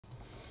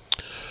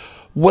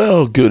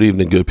Well, good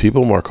evening, good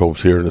people. Mark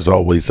Holmes here, and as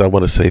always, I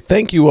want to say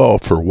thank you all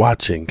for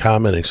watching,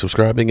 commenting,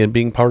 subscribing, and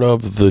being part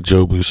of the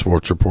Jobu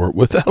Sports Report.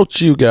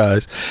 Without you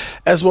guys,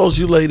 as well as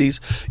you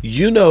ladies,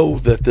 you know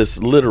that this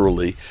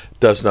literally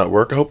does not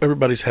work. I hope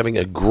everybody's having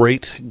a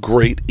great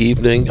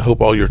evening. I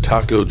hope all your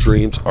taco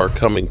dreams are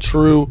coming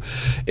true.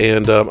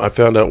 And I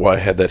found out why I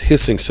had that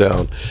hissing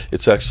sound.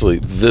 It's actually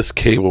this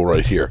cable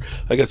right here.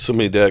 I got so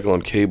many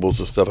daggone cables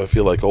and stuff. I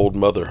feel like old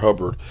Mother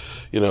Hubbard,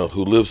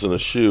 who lives in a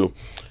shoe,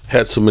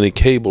 had so many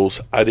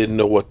cables, I didn't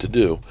know what to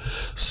do.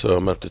 So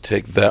I'm going to have to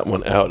take that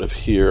one out of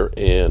here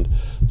and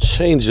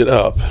change it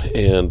up,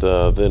 and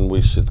then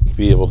we should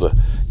be able to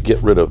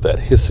get rid of that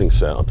hissing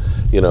sound.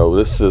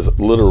 This is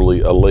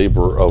literally a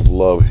labor of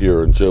love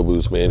here in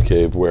Jobu's Man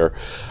Cave, where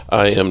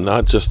I am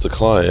not just the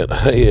client,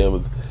 I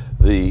am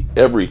the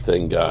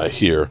everything guy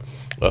here.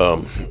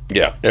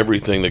 Yeah,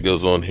 everything that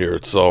goes on here,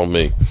 it's all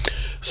me.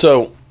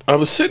 So I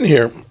was sitting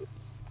here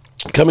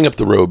coming up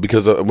the road,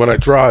 because when I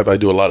drive, I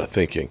do a lot of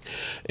thinking,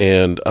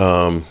 and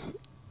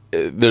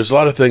there's a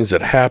lot of things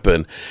that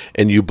happen,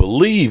 and you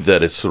believe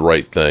that it's the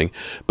right thing,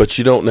 but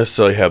you don't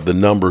necessarily have the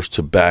numbers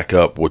to back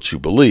up what you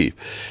believe.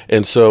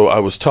 And so I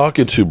was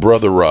talking to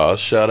Brother Roz,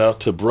 shout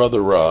out to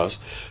Brother Roz,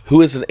 who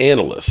is an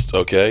analyst.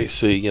 Okay,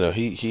 see,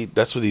 he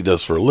that's what he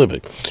does for a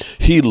living.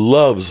 He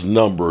loves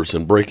numbers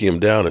and breaking them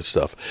down and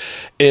stuff.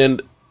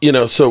 And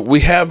so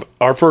we have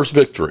our first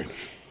victory,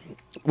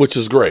 which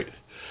is great.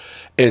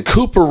 And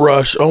Cooper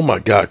Rush, oh my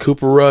God,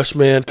 Cooper Rush,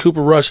 man.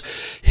 Cooper Rush,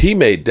 he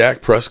made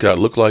Dak Prescott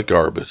look like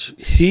garbage.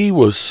 He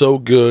was so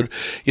good.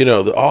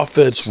 The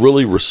offense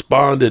really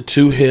responded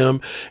to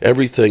him.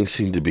 Everything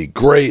seemed to be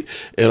great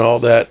and all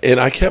that. And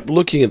I kept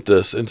looking at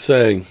this and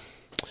saying,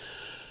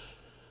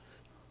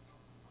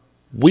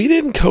 we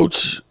didn't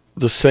coach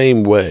the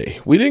same way.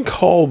 We didn't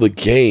call the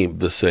game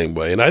the same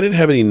way. And I didn't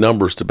have any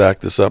numbers to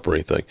back this up or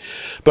anything.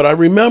 But I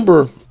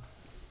remember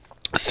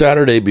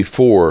Saturday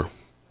before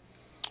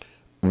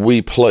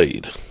we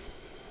played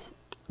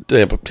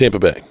Tampa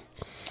Bay.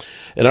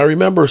 And I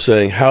remember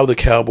saying how the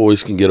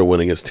Cowboys can get a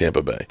win against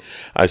Tampa Bay.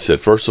 I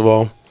said, first of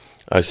all,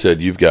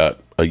 you've got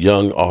a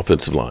young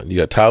offensive line. You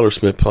got Tyler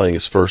Smith playing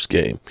his first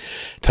game.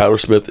 Tyler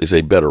Smith is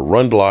a better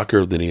run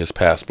blocker than he is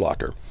pass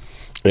blocker.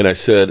 And I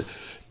said,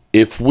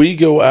 if we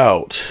go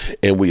out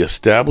and we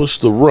establish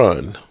the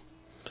run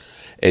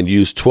and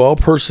use 12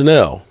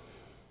 personnel,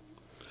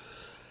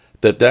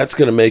 that's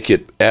going to make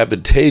it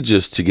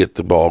advantageous to get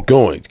the ball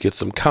going, to get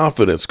some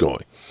confidence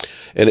going.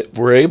 And if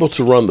we're able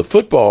to run the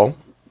football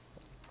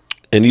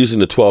and using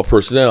the 12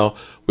 personnel,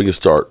 we can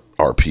start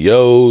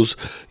RPOs,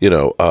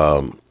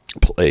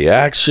 play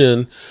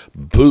action,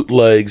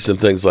 bootlegs,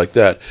 and things like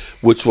that,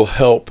 which will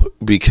help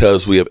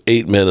because we have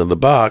 8 men in the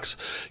box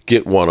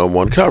get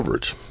one-on-one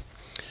coverage.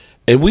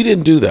 And we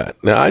didn't do that.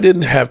 Now, I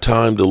didn't have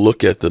time to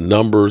look at the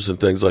numbers and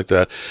things like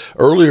that.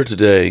 Earlier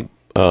today,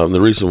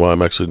 the reason why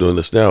I'm actually doing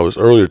this now is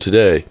earlier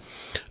today,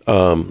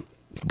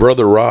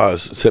 Brother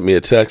Roz sent me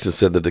a text and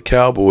said that the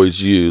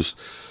Cowboys used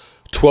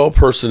 12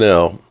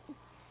 personnel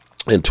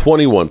and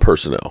 21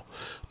 personnel.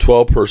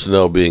 12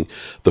 personnel being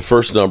the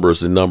first number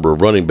is the number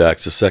of running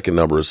backs. The second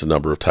number is the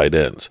number of tight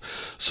ends.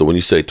 So when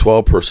you say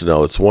 12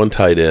 personnel, it's one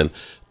tight end,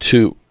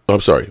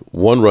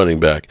 one running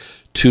back,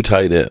 2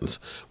 tight ends.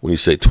 When you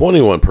say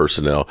 21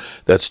 personnel,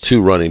 that's 2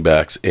 running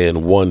backs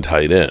and 1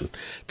 tight end.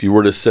 If you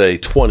were to say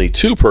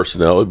 22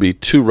 personnel, it would be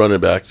 2 running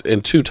backs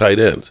and 2 tight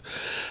ends.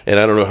 And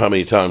I don't know how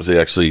many times they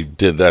actually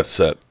did that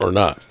set or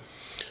not.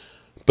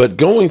 But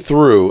going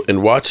through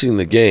and watching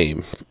the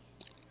game,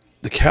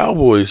 the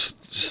Cowboys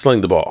sling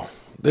the ball.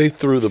 They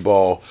threw the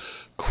ball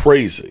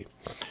crazy.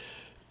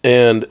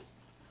 And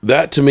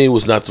that to me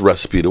was not the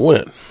recipe to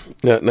win.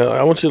 Now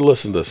I want you to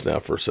listen to this now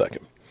for a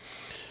second.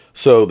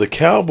 So the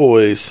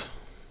Cowboys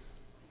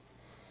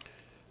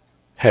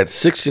had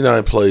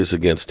 69 plays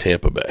against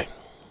Tampa Bay.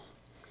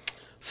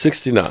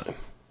 69.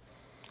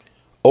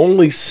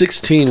 Only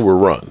 16 were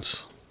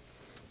runs.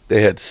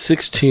 They had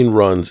 16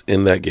 runs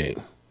in that game,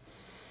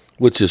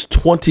 which is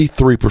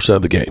 23%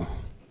 of the game.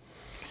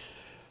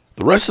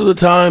 The rest of the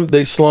time,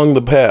 they slung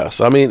the pass.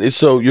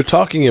 So you're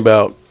talking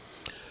about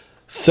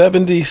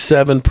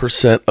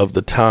 77% of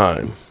the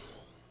time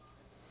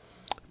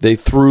they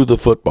threw the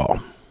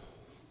football.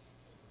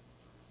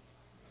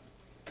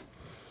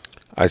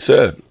 I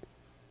said,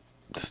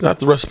 it's not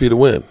the recipe to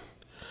win.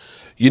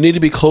 You need to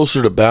be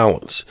closer to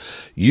balance.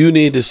 You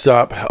need to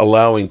stop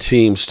allowing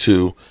teams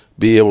to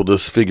be able to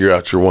figure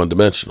out your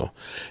one-dimensional.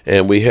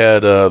 And we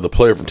had the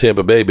player from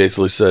Tampa Bay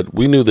basically said,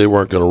 we knew they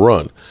weren't going to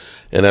run,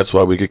 and that's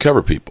why we could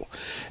cover people.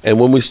 And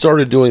when we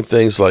started doing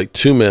things like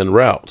 2-man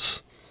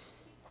routes,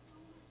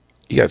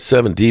 you got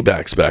 7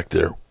 D-backs back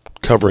there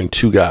covering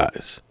 2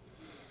 guys.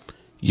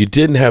 You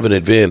didn't have an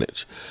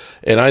advantage.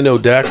 And I know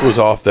Dak was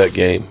off that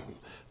game.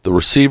 The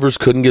receivers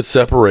couldn't get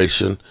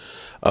separation.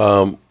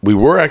 We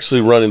were actually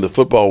running the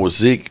football with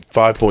Zeke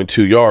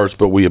 5.2 yards,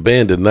 but we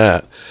abandoned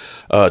that.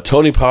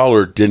 Tony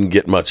Pollard didn't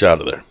get much out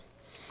of there.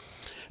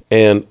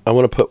 And I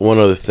want to put one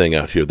other thing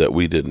out here that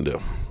we didn't do.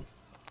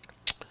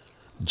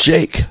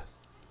 Jake,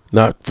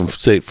 not from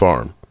State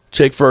Farm,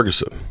 Jake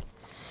Ferguson.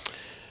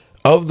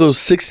 Of those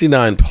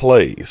 69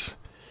 plays,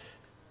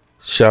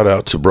 shout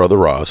out to Brother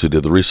Roz, who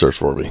did the research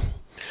for me,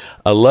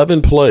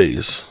 11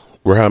 plays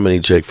were how many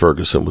Jake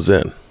Ferguson was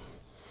in.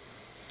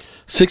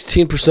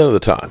 16% of the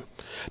time.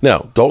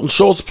 Now, Dalton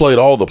Schultz played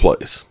all the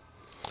plays.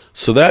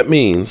 So that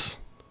means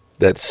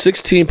that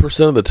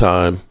 16% of the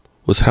time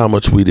was how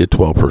much we did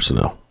 12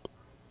 personnel.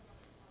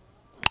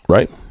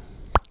 Right?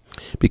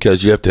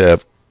 Because you have to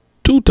have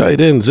 2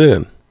 tight ends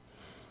in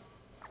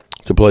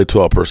to play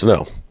 12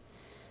 personnel.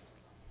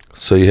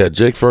 So you had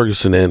Jake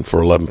Ferguson in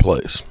for 11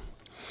 plays.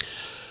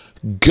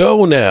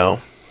 Go now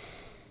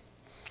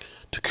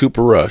to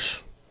Cooper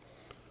Rush,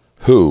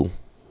 who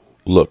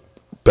looked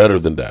better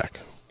than Dak.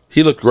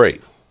 He looked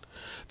great.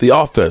 The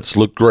offense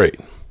looked great.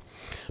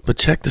 But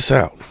check this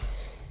out.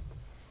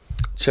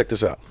 Check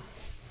this out.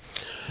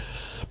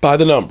 By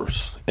the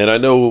numbers, and I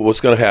know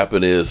what's going to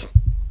happen is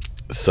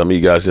some of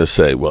you guys are going to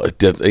say, well,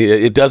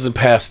 it doesn't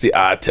pass the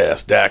eye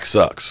test. Dak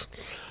sucks.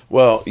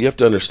 Well, you have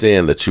to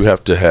understand that you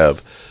have to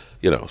have,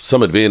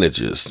 some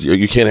advantages.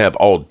 You can't have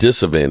all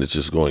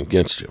disadvantages going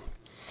against you.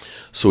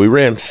 So we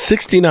ran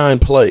 69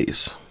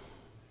 plays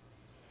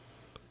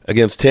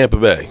against Tampa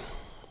Bay.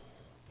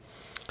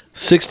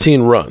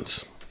 16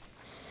 runs.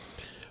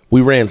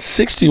 We ran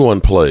 61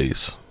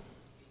 plays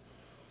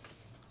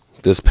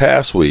this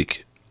past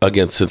week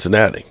against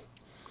Cincinnati.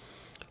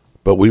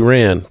 But we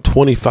ran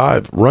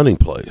 25 running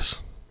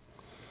plays.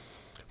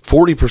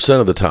 40%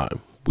 of the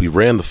time, we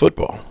ran the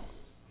football.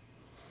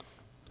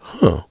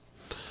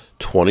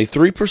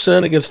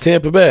 23% against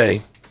Tampa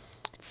Bay,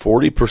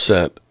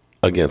 40%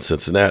 against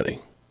Cincinnati.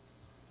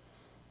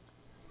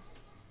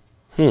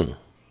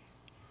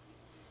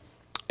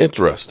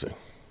 Interesting.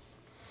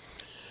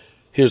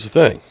 Here's the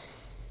thing.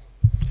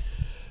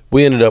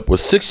 We ended up with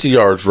 60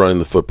 yards running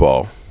the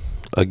football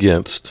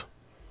against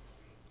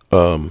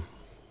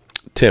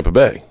Tampa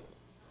Bay.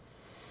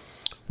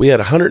 We had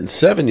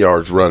 107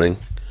 yards running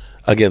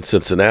against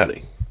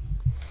Cincinnati.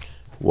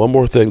 One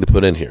more thing to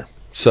put in here.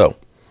 So,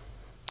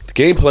 the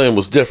game plan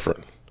was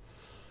different.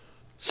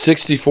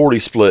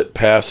 60-40 split,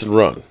 pass and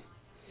run.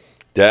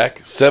 Dak,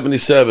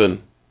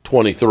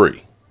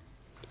 77-23.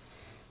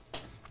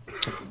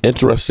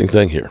 Interesting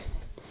thing here.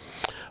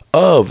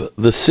 Of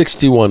the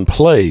 61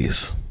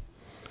 plays,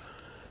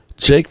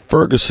 Jake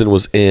Ferguson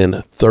was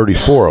in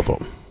 34 of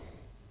them.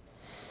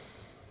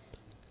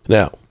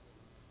 Now,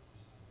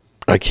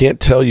 I can't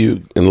tell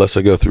you unless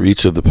I go through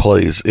each of the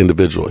plays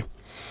individually.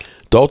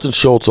 Dalton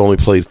Schultz only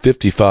played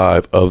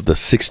 55 of the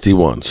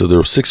 61. So there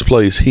were 6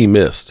 plays he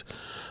missed,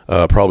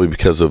 probably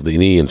because of the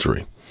knee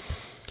injury.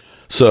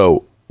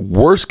 So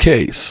worst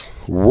case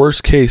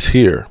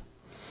here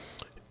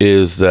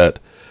is that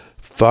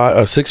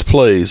 6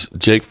 plays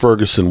Jake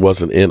Ferguson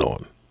wasn't in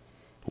on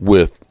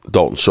with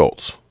Dalton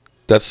Schultz.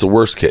 That's the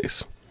worst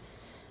case,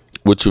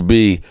 which would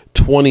be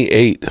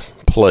 28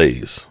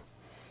 plays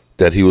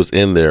that he was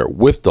in there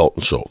with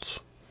Dalton Schultz.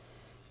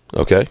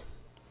 Okay?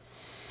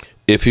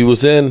 If he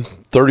was in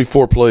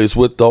 34 plays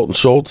with Dalton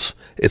Schultz,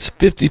 it's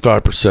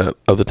 55%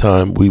 of the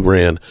time we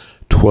ran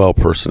 12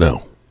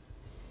 personnel.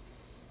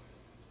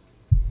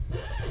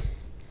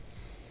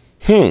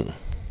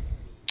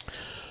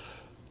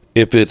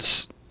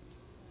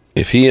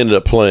 If he ended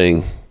up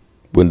playing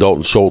when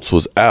Dalton Schultz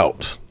was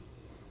out,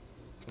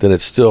 then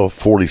it's still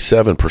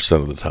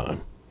 47% of the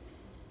time,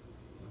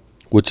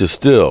 which is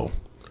still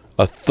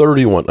a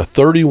 31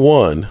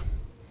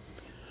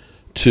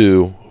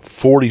 to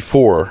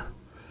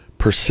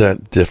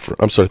 44%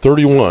 different. I'm sorry,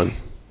 31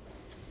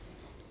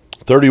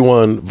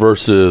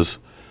 versus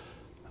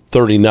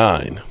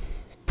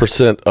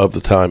 39% of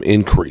the time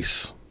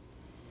increase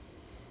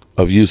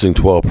of using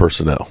 12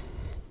 personnel.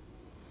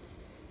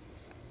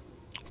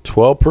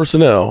 12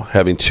 personnel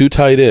having 2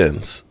 tight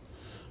ends,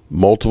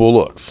 multiple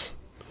looks.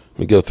 Let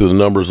me go through the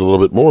numbers a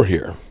little bit more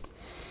here.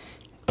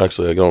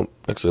 Actually, I don't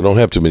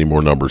have too many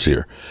more numbers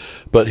here.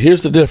 But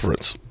here's the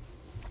difference.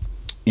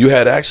 You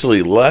had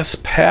actually less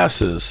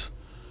passes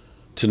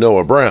to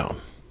Noah Brown,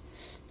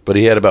 but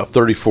he had about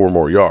 34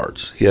 more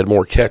yards. He had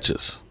more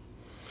catches.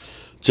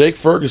 Jake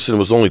Ferguson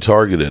was only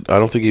targeted. I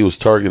don't think he was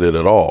targeted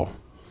at all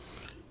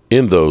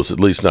in those, at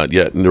least not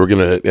yet. And we're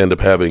going to end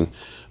up having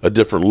a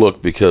different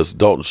look because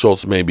Dalton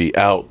Schultz may be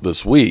out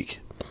this week.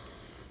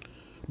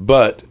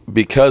 But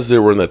because they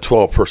were in that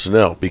 12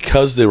 personnel,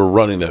 because they were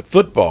running that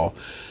football,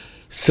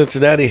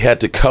 Cincinnati had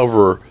to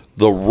cover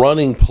the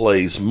running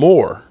plays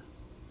more,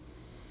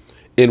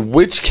 in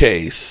which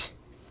case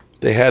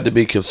they had to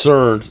be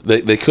concerned.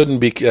 They couldn't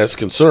be as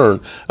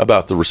concerned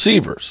about the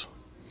receivers.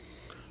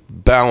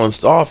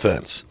 Balanced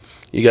offense.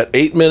 You got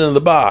 8 men in the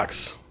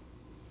box.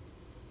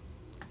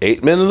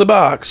 8 men in the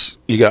box.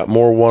 You got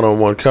more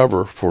one-on-one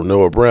cover for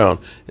Noah Brown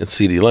and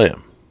CeeDee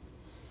Lamb.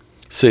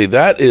 See,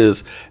 that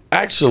is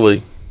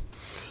actually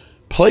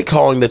play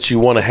calling that you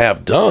want to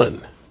have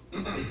done.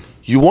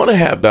 You want to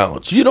have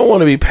balance. You don't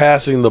want to be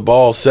passing the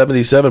ball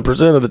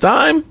 77% of the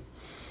time.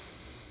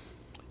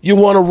 You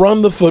want to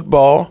run the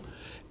football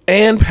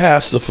and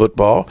pass the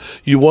football.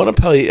 You want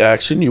to play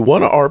action. You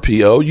want to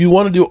RPO. You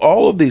want to do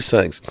all of these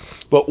things.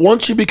 But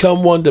once you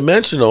become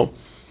one-dimensional,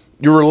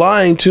 You're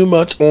relying too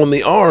much on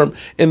the arm,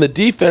 and the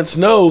defense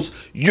knows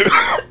you're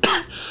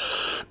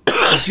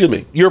excuse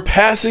me, you're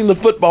passing the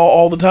football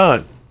all the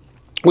time,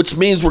 which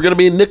means we're going to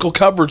be in nickel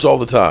coverage all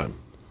the time.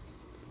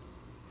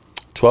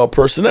 12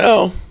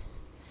 personnel,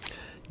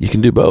 you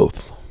can do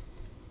both.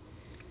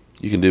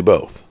 You can do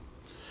both.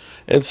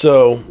 And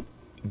so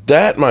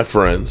that, my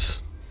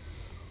friends,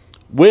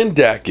 when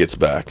Dak gets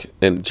back,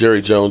 and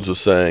Jerry Jones was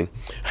saying,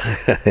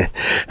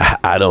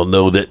 I don't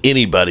know that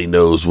anybody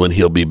knows when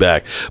he'll be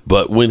back,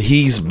 but when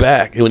he's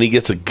back, when he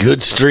gets a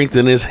good strength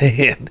in his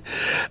hand,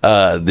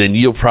 then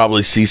you'll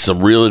probably see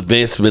some real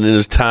advancement in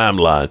his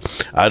timeline.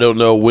 I don't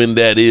know when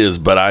that is,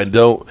 but I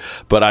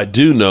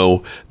do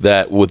know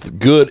that with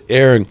good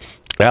airing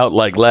out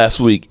like last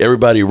week,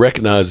 everybody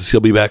recognizes he'll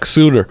be back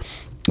sooner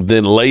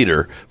than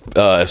later.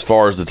 As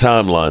far as the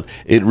timeline,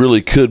 it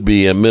really could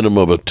be a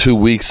minimum of 2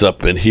 weeks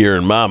up in here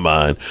in my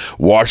mind.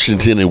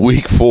 Washington in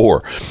week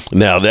 4.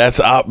 Now that's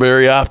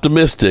very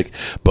optimistic,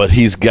 but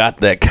he's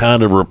got that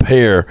kind of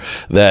repair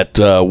that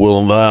will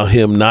allow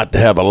him not to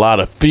have a lot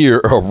of fear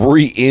of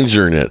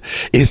re-injuring it.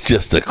 It's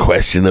just a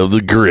question of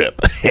the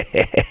grip.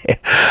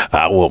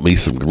 I want me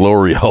some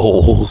glory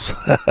holes.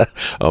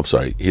 I'm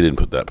sorry, he didn't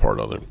put that part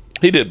on him.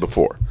 He did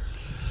before.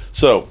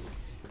 So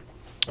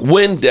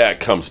when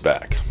Dak comes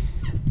back,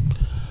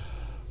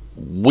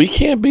 we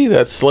can't be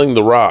that sling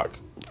the rock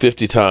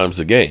 50 times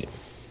a game.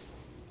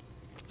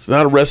 It's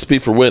not a recipe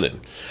for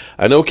winning.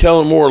 I know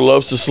Kellen Moore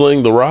loves to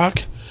sling the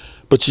rock,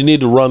 but you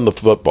need to run the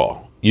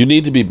football. You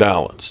need to be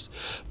balanced.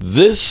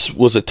 This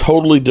was a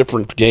totally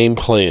different game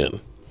plan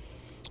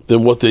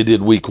than what they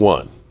did week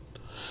 1.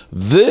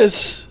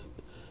 This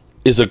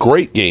is a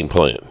great game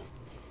plan,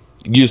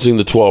 using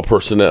the 12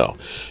 personnel,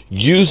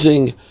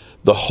 using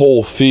the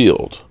whole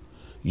field,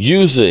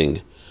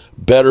 using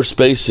better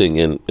spacing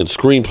and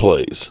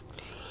screenplays.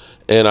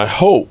 And I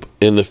hope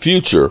in the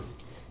future,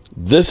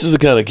 this is the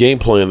kind of game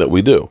plan that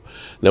we do.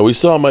 Now, we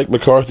saw Mike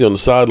McCarthy on the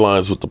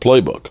sidelines with the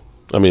playbook.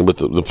 I mean, with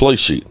the play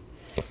sheet.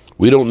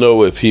 We don't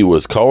know if he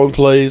was calling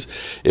plays,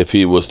 if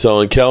he was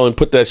telling Kellen,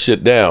 put that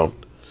shit down.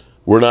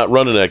 We're not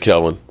running that,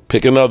 Kellen.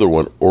 Pick another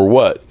one, or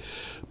what.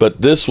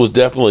 But this was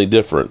definitely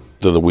different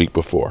than the week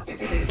before.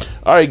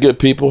 All right, good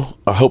people.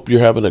 I hope you're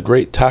having a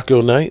great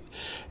taco night.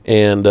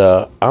 And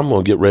I'm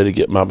going to get ready to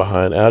get my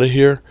behind out of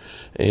here.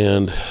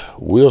 And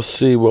we'll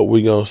see what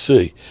we're going to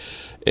see.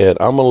 And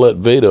I'm going to let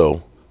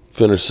Vado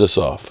finish this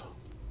off.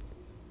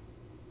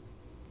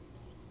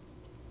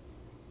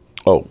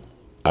 Oh,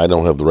 I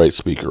don't have the right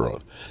speaker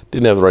on.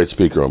 Didn't have the right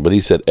speaker on, but he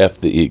said F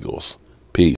the Eagles.